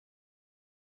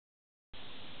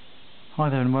Hi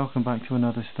there and welcome back to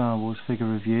another Star Wars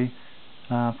figure review.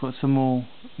 I've got some more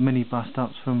mini bust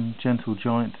ups from Gentle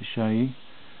Giant to show you.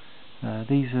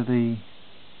 These are the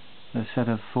set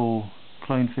of 4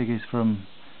 clone figures from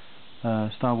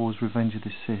Star Wars Revenge of the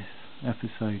Sith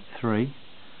Episode 3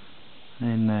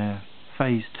 in their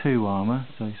Phase 2 armour,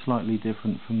 so slightly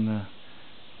different from the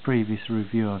previous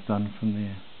review I've done from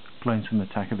the clones from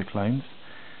Attack of the Clones.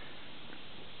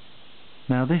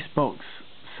 Now this box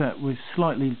set was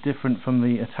slightly different from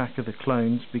the Attack of the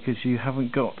Clones because you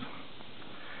haven't got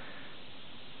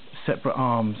separate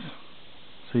arms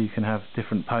so you can have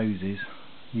different poses.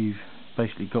 You've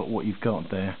basically got what you've got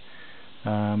there.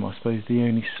 I suppose the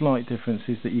only slight difference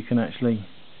is that you can actually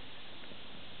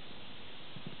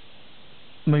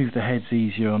move the heads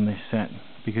easier on this set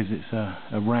because it's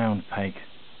a round peg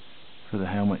for the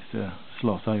helmet to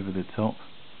slot over the top.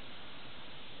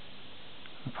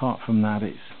 Apart from that,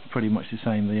 it's pretty much the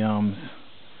same. The arms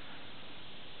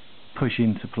push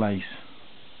into place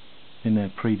in their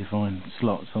predefined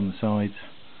slots on the sides,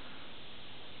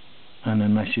 and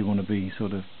unless you want to be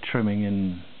sort of trimming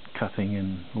and cutting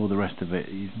and all the rest of it,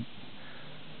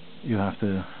 you have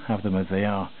to have them as they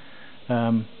are.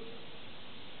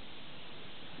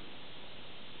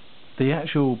 The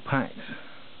actual packs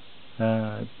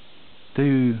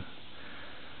do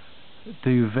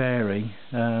vary.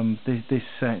 This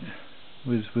set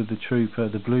was with the trooper,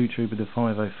 the blue trooper, the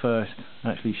 501st,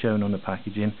 actually shown on the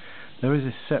packaging. There is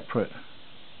a separate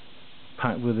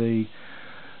pack with the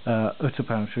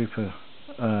Utapau trooper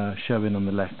showing on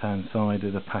the left hand side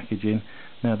of the packaging.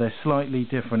 Now they're slightly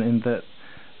different in that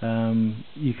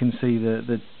you can see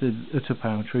the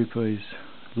Utapau trooper is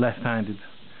left-handed,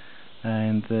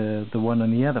 and the one on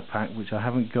the other pack, which I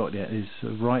haven't got yet, is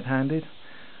right-handed.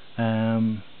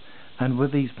 And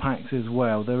with these packs as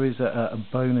well, there is a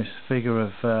bonus figure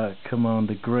of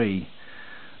Commander Gree,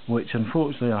 which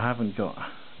unfortunately I haven't got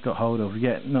hold of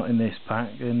yet, not in this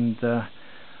pack, and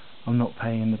I'm not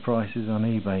paying the prices on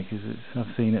eBay because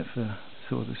I've seen it for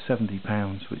sort of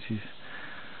 £70, which is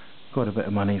quite a bit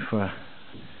of money for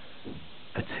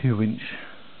a 2-inch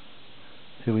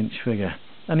figure.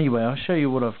 Anyway, I'll show you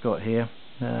what I've got here.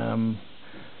 There's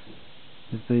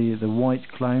the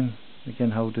white clone,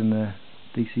 again holding the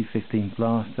DC-15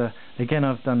 blaster. Again,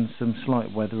 I've done some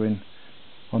slight weathering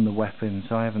on the weapon,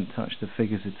 so I haven't touched the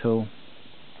figures at all.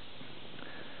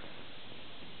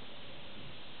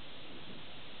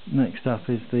 Next up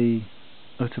is the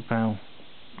Utapau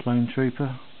clone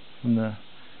trooper from the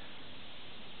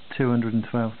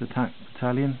 212th Attack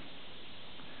Battalion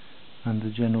under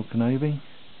General Kenobi.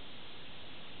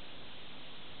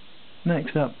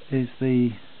 Next up is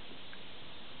the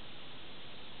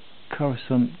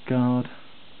Coruscant Guard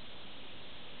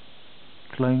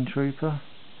clone trooper,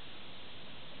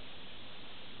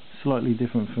 slightly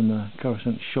different from the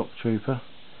Coruscant shock trooper,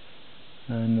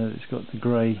 and it's got the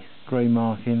grey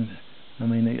markings. I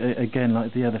mean, again,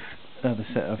 like the other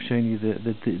set I've shown you,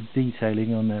 the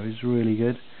detailing on there is really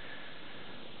good.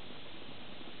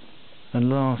 And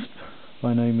last,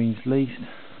 by no means least,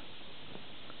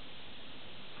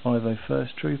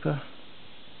 501st trooper.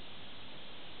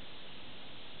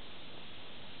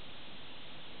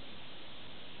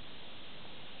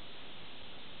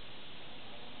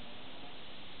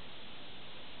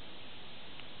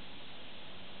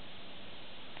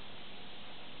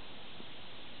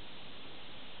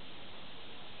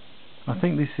 I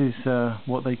think this is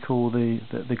what they call the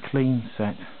clean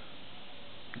set,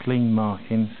 clean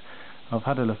markings. I've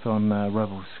had a look on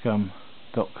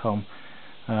rebelscum.com.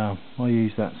 I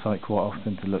use that site quite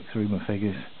often to look through my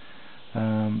figures.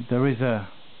 There is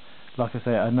like I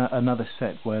say, another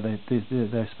set where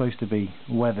they're supposed to be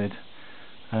weathered,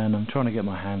 and I'm trying to get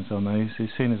my hands on those. As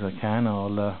soon as I can,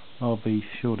 I'll be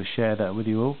sure to share that with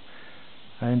you all.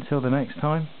 Until the next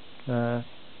time,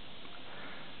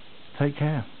 take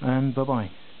care and bye bye.